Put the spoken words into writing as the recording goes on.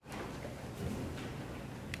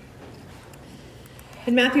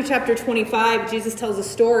In Matthew chapter 25, Jesus tells a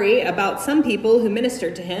story about some people who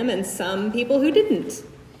ministered to him and some people who didn't.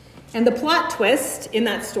 And the plot twist in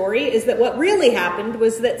that story is that what really happened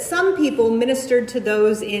was that some people ministered to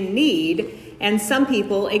those in need and some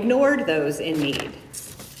people ignored those in need.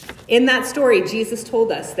 In that story, Jesus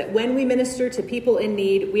told us that when we minister to people in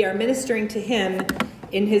need, we are ministering to him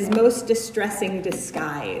in his most distressing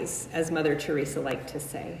disguise, as Mother Teresa liked to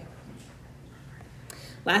say.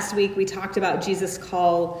 Last week, we talked about Jesus'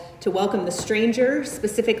 call to welcome the stranger,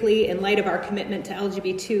 specifically in light of our commitment to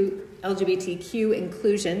LGBTQ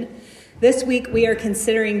inclusion. This week, we are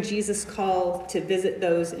considering Jesus' call to visit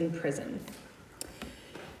those in prison.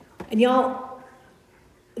 And y'all,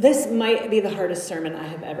 this might be the hardest sermon I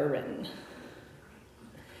have ever written.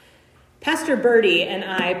 Pastor Birdie and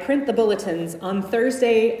I print the bulletins on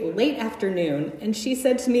Thursday late afternoon, and she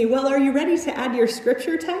said to me, "Well, are you ready to add your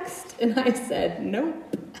scripture text?" And I said, "Nope."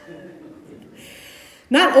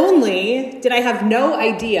 Not only did I have no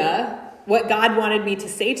idea what God wanted me to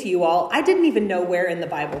say to you all, I didn't even know where in the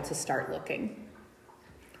Bible to start looking.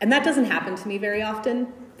 And that doesn't happen to me very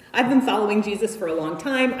often. I've been following Jesus for a long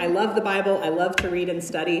time. I love the Bible. I love to read and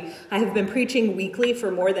study. I have been preaching weekly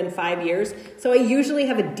for more than 5 years, so I usually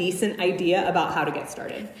have a decent idea about how to get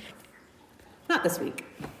started. Not this week.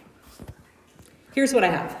 Here's what I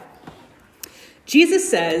have. Jesus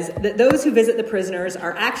says that those who visit the prisoners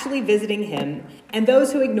are actually visiting him, and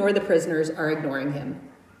those who ignore the prisoners are ignoring him.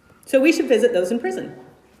 So we should visit those in prison.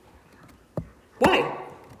 Why?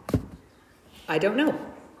 I don't know.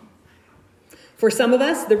 For some of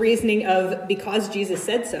us, the reasoning of because Jesus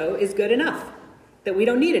said so is good enough, that we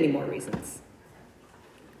don't need any more reasons.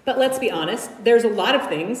 But let's be honest, there's a lot of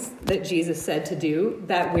things that Jesus said to do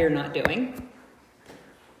that we're not doing.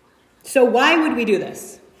 So why would we do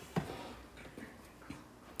this?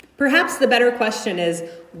 Perhaps the better question is,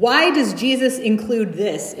 why does Jesus include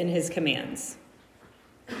this in his commands?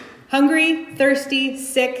 Hungry, thirsty,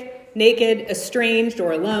 sick, naked, estranged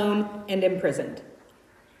or alone, and imprisoned.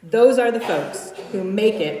 Those are the folks who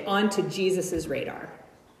make it onto Jesus' radar.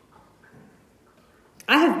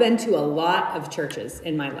 I have been to a lot of churches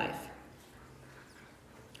in my life.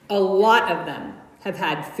 A lot of them have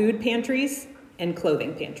had food pantries and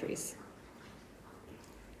clothing pantries.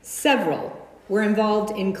 Several were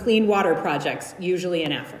involved in clean water projects, usually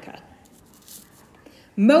in Africa.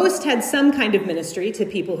 Most had some kind of ministry to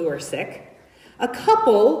people who are sick. A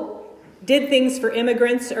couple did things for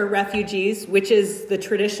immigrants or refugees, which is the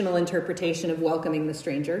traditional interpretation of welcoming the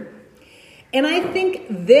stranger. And I think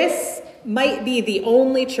this might be the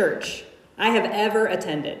only church I have ever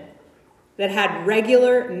attended that had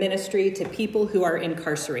regular ministry to people who are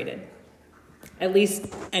incarcerated. At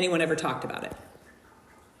least anyone ever talked about it.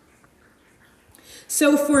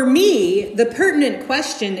 So for me, the pertinent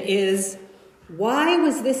question is, why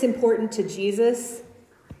was this important to Jesus,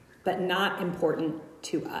 but not important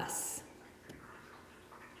to us?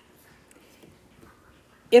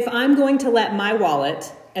 If I'm going to let my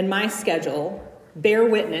wallet and my schedule bear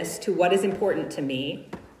witness to what is important to me,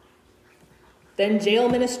 then jail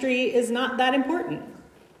ministry is not that important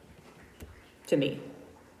to me.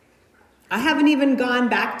 I haven't even gone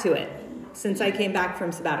back to it since I came back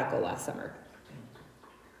from sabbatical last summer.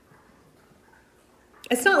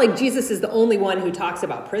 It's not like Jesus is the only one who talks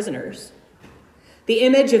about prisoners. The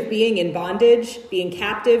image of being in bondage, being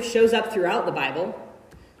captive, shows up throughout the Bible.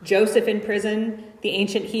 Joseph in prison, the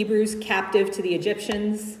ancient Hebrews captive to the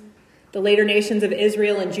Egyptians, the later nations of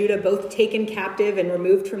Israel and Judah both taken captive and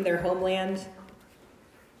removed from their homeland.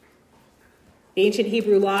 The ancient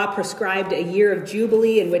Hebrew law prescribed a year of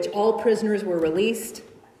jubilee in which all prisoners were released.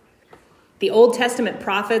 The Old Testament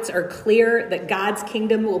prophets are clear that God's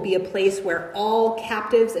kingdom will be a place where all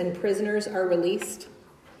captives and prisoners are released.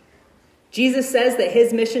 Jesus says that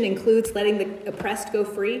his mission includes letting the oppressed go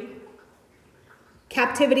free.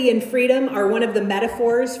 Captivity and freedom are one of the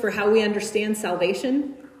metaphors for how we understand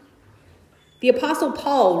salvation. The Apostle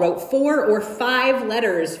Paul wrote 4 or 5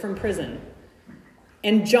 letters from prison,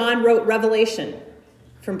 and John wrote Revelation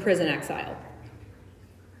from prison exile.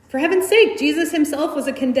 For heaven's sake, Jesus himself was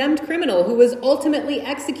a condemned criminal who was ultimately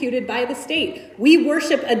executed by the state. We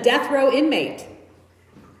worship a death row inmate.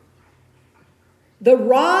 The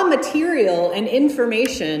raw material and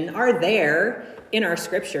information are there in our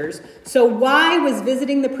scriptures. So why was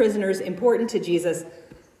visiting the prisoners important to Jesus,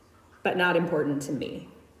 but not important to me?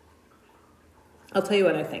 I'll tell you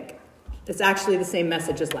what I think. It's actually the same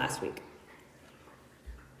message as last week.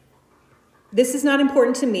 This is not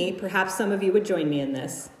important to me. Perhaps some of you would join me in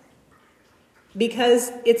this.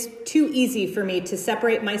 Because it's too easy for me to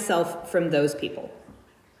separate myself from those people.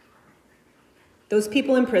 Those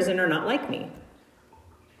people in prison are not like me.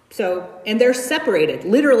 And they're separated.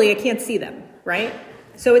 Literally, I can't see them, right?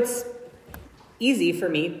 So it's easy for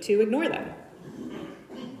me to ignore them.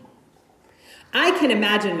 I can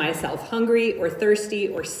imagine myself hungry or thirsty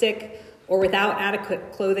or sick or without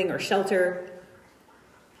adequate clothing or shelter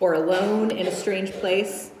or alone in a strange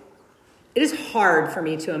place. It is hard for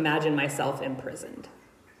me to imagine myself imprisoned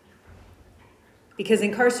because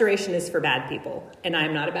incarceration is for bad people, and I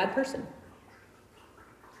am not a bad person.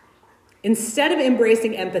 Instead of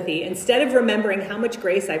embracing empathy, instead of remembering how much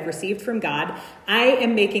grace I've received from God, I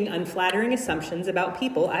am making unflattering assumptions about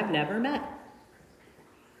people I've never met.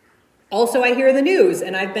 Also, I hear the news,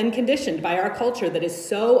 and I've been conditioned by our culture that is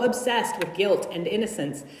so obsessed with guilt and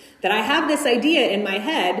innocence that I have this idea in my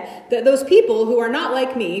head that those people who are not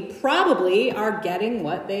like me probably are getting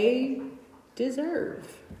what they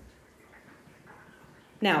deserve.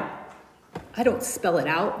 Now, I don't spell it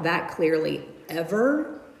out that clearly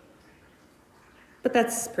ever, but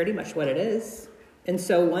that's pretty much what it is. And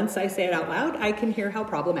so once I say it out loud, I can hear how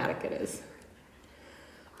problematic it is.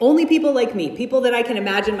 Only people like me, people that I can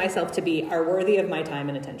imagine myself to be, are worthy of my time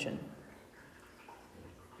and attention.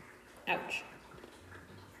 Ouch.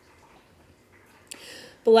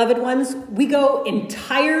 Beloved ones, we go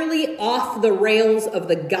entirely off the rails of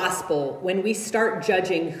the gospel when we start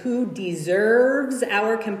judging who deserves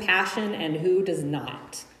our compassion and who does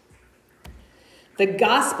not. The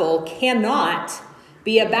gospel cannot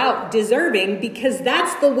be about deserving because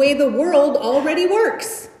that's the way the world already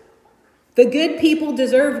works. The good people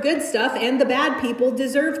deserve good stuff and the bad people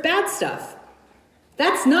deserve bad stuff.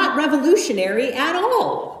 That's not revolutionary at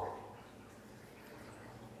all.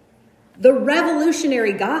 The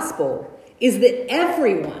revolutionary gospel is that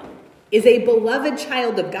everyone is a beloved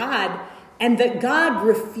child of God and that God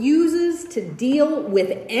refuses to deal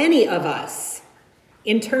with any of us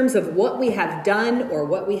in terms of what we have done or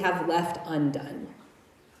what we have left undone.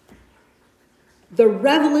 The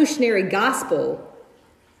revolutionary gospel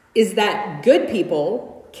is that good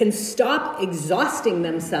people can stop exhausting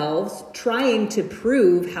themselves trying to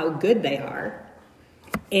prove how good they are,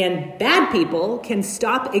 and bad people can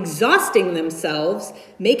stop exhausting themselves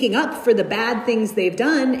making up for the bad things they've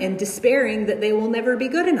done and despairing that they will never be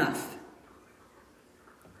good enough.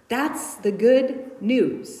 That's the good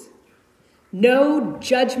news. No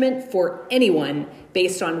judgment for anyone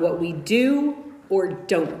based on what we do or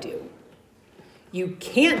don't do. You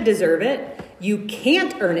can't deserve it. You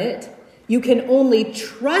can't earn it. You can only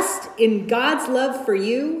trust in God's love for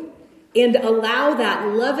you and allow that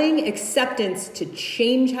loving acceptance to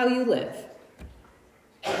change how you live.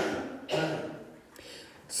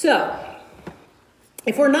 So,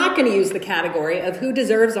 if we're not going to use the category of who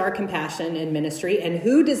deserves our compassion and ministry and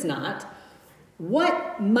who does not,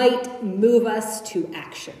 what might move us to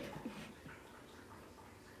action?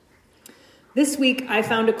 This week, I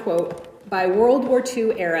found a quote by World War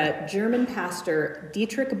II era German pastor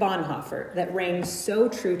Dietrich Bonhoeffer that rang so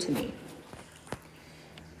true to me.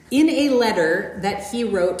 In a letter that he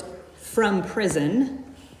wrote from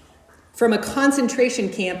prison, from a concentration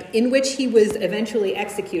camp in which he was eventually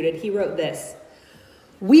executed, he wrote this: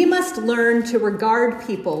 "We must learn to regard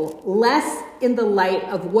people less in the light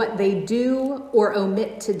of what they do or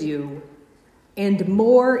omit to do, and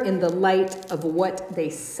more in the light of what they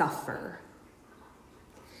suffer.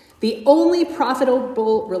 The only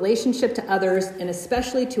profitable relationship to others, and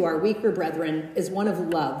especially to our weaker brethren, is one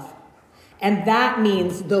of love. And that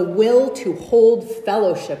means the will to hold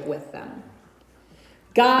fellowship with them.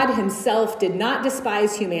 God himself did not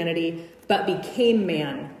despise humanity, but became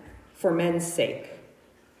man for men's sake."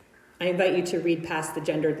 I invite you to read past the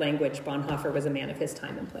gendered language. Bonhoeffer was a man of his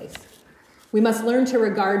time and place. We must learn to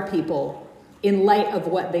regard people in light of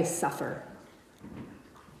what they suffer.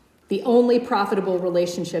 The only profitable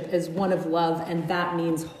relationship is one of love, and that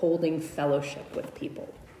means holding fellowship with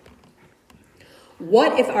people.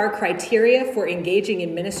 What if our criteria for engaging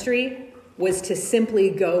in ministry was to simply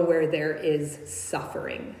go where there is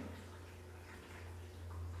suffering?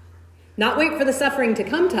 Not wait for the suffering to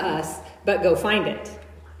come to us, but go find it.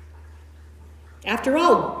 After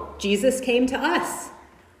all, Jesus came to us.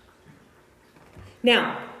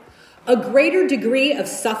 Now, a greater degree of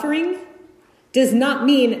suffering does not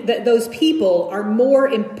mean that those people are more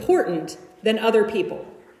important than other people,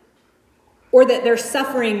 or that their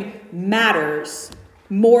suffering matters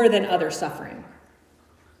more than other suffering.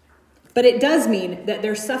 But it does mean that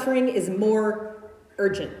their suffering is more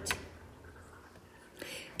urgent.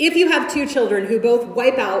 If you have two children who both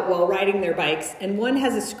wipe out while riding their bikes, and one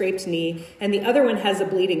has a scraped knee and the other one has a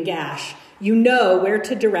bleeding gash, you know where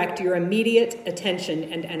to direct your immediate attention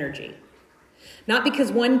and energy. Not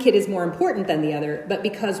because one kid is more important than the other, but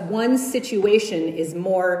because one situation is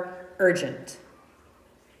more urgent.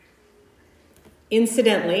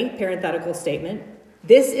 Incidentally, parenthetical statement,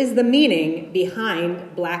 this is the meaning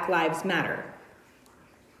behind Black Lives Matter.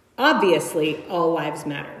 Obviously, all lives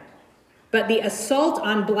matter. But the assault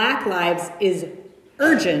on Black lives is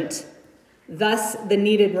urgent, thus the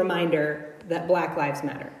needed reminder that Black lives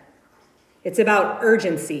matter. It's about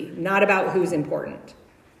urgency, not about who's important.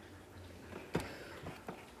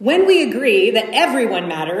 When we agree that everyone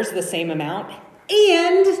matters the same amount,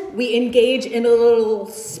 and we engage in a little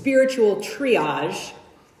spiritual triage,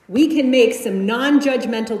 we can make some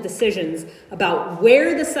non-judgmental decisions about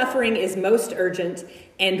where the suffering is most urgent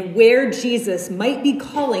and where Jesus might be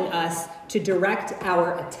calling us to direct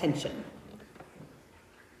our attention.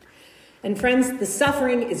 And friends, the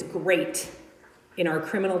suffering is great in our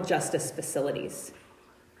criminal justice facilities.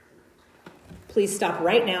 Please stop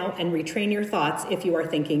right now and retrain your thoughts if you are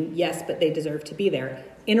thinking, yes, but they deserve to be there.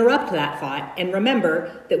 Interrupt that thought and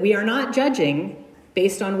remember that we are not judging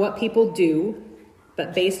based on what people do,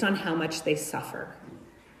 but based on how much they suffer.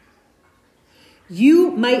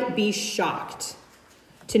 You might be shocked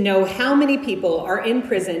to know how many people are in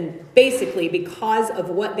prison basically because of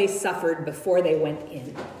what they suffered before they went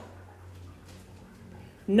in.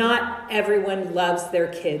 Not everyone loves their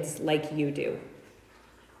kids like you do.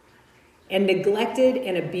 A neglected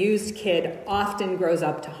and abused kid often grows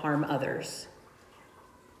up to harm others.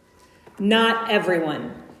 Not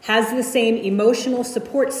everyone has the same emotional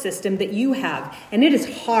support system that you have, and it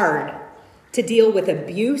is hard to deal with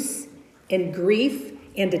abuse and grief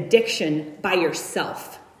and addiction by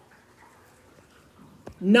yourself.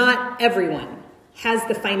 Not everyone has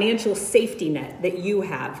the financial safety net that you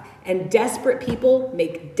have, and desperate people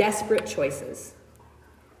make desperate choices.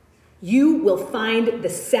 You will find the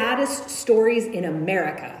saddest stories in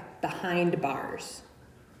America behind bars.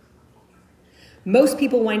 Most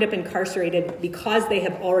people wind up incarcerated because they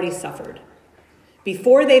have already suffered.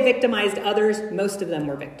 Before they victimized others, most of them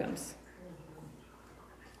were victims.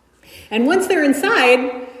 And once they're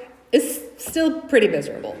inside, it's still pretty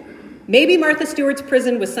miserable. Maybe Martha Stewart's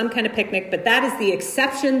prison was some kind of picnic, but that is the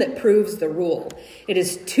exception that proves the rule. It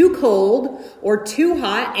is too cold or too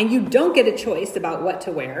hot, and you don't get a choice about what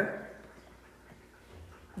to wear.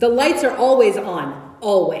 The lights are always on,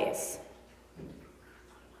 always.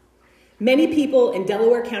 Many people in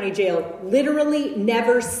Delaware County Jail literally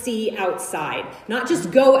never see outside. Not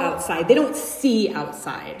just go outside, they don't see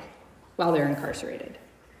outside while they're incarcerated.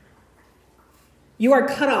 You are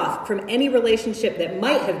cut off from any relationship that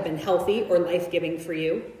might have been healthy or life-giving for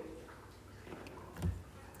you.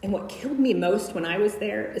 And what killed me most when I was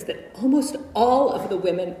there is that almost all of the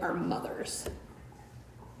women are mothers.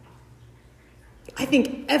 I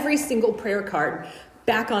think every single prayer card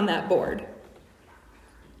back on that board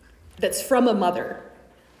that's from a mother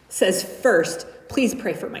says, first, please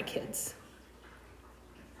pray for my kids.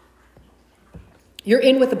 You're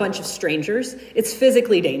in with a bunch of strangers. It's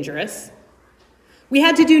physically dangerous. We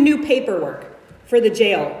had to do new paperwork for the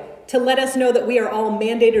jail to let us know that we are all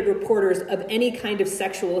mandated reporters of any kind of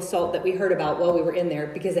sexual assault that we heard about while we were in there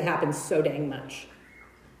because it happens so dang much.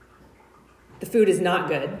 The food is not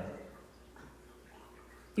good.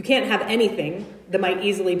 You can't have anything that might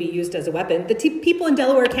easily be used as a weapon. The people in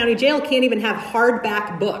Delaware County Jail can't even have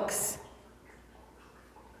hardback books.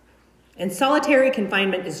 And solitary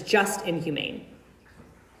confinement is just inhumane.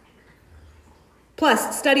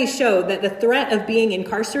 Plus, studies show that the threat of being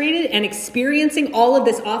incarcerated and experiencing all of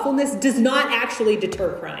this awfulness does not actually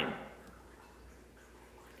deter crime.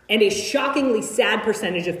 And a shockingly sad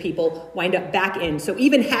percentage of people wind up back in, so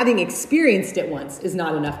even having experienced it once is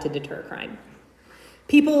not enough to deter crime.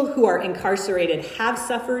 People who are incarcerated have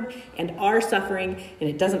suffered and are suffering, and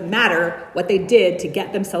it doesn't matter what they did to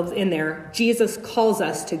get themselves in there. Jesus calls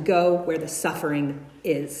us to go where the suffering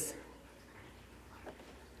is.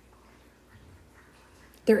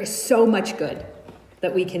 There is so much good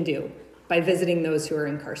that we can do by visiting those who are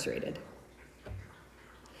incarcerated.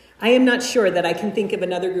 I am not sure that I can think of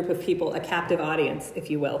another group of people, a captive audience,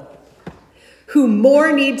 if you will, who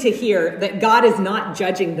more need to hear that God is not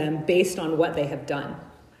judging them based on what they have done.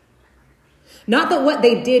 Not that what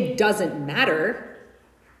they did doesn't matter,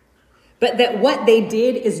 but that what they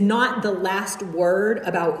did is not the last word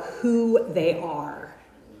about who they are.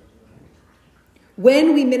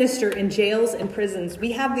 When we minister in jails and prisons,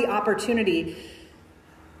 we have the opportunity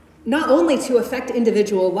not only to affect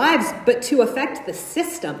individual lives, but to affect the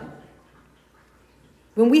system.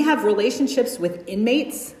 When we have relationships with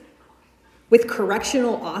inmates, with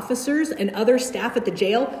correctional officers and other staff at the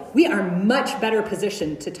jail, we are much better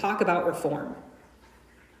positioned to talk about reform.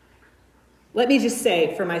 Let me just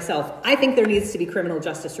say for myself, I think there needs to be criminal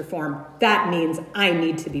justice reform. That means I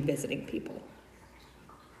need to be visiting people.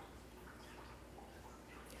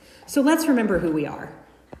 So let's remember who we are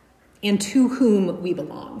and to whom we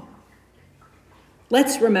belong.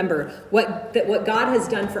 Let's remember that what God has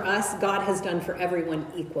done for us, God has done for everyone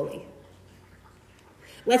equally.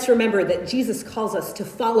 Let's remember that Jesus calls us to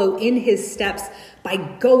follow in his steps by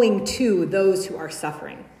going to those who are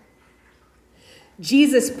suffering.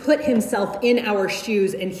 Jesus put himself in our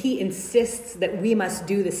shoes, and he insists that we must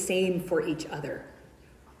do the same for each other.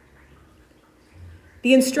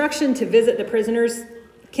 The instruction to visit the prisoners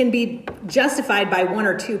can be justified by one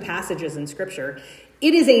or two passages in Scripture.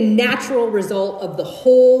 It is a natural result of the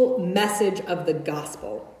whole message of the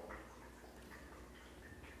gospel.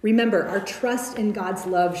 Remember, our trust in God's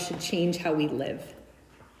love should change how we live.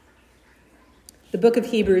 The book of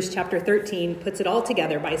Hebrews, chapter 13, puts it all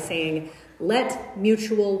together by saying, "Let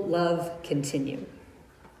mutual love continue.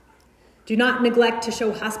 Do not neglect to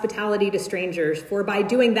show hospitality to strangers, for by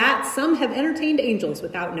doing that, some have entertained angels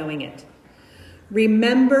without knowing it.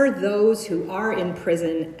 Remember those who are in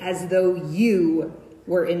prison as though you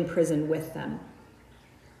were in prison with them.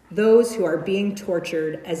 Those who are being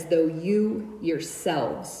tortured as though you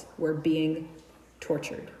yourselves were being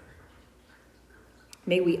tortured."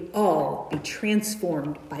 May we all be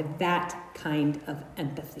transformed by that kind of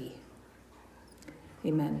empathy.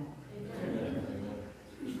 Amen.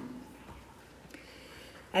 Amen.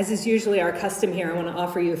 As is usually our custom here, I want to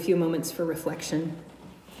offer you a few moments for reflection.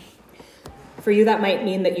 For you, that might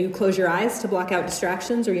mean that you close your eyes to block out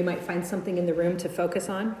distractions, or you might find something in the room to focus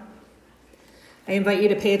on. I invite you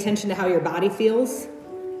to pay attention to how your body feels.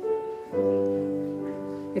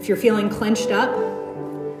 If you're feeling clenched up,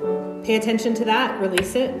 pay attention to that,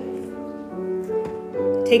 release it.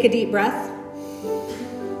 Take a deep breath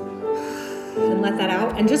and let that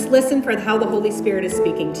out, and just listen for how the Holy Spirit is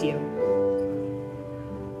speaking to you.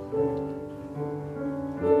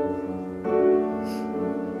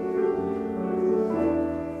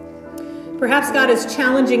 Perhaps God is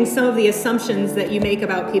challenging some of the assumptions that you make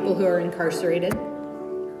about people who are incarcerated.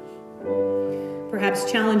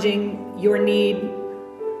 Perhaps challenging your need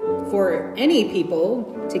for any people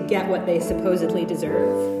to get what they supposedly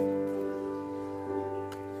deserve.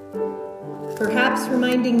 Perhaps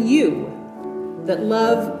reminding you that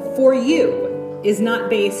love for you is not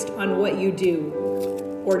based on what you do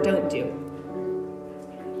or don't do.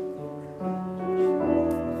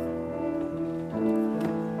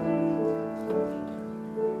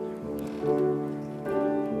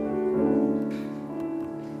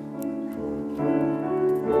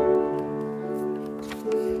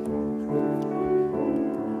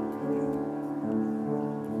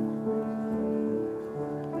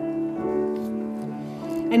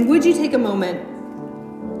 And would you take a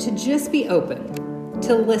moment to just be open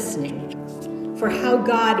to listening for how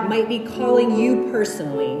God might be calling you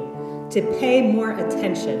personally to pay more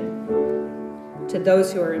attention to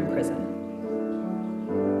those who are in prison?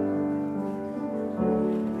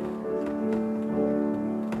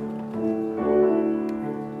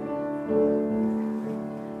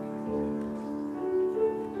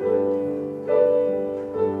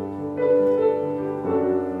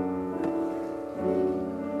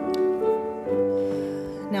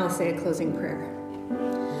 Now I'll say a closing prayer.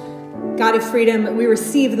 God of freedom, we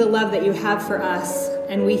receive the love that you have for us,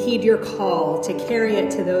 and we heed your call to carry it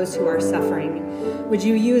to those who are suffering. Would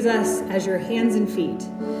you use us as your hands and feet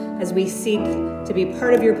as we seek to be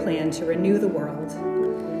part of your plan to renew the world?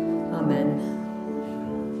 Amen.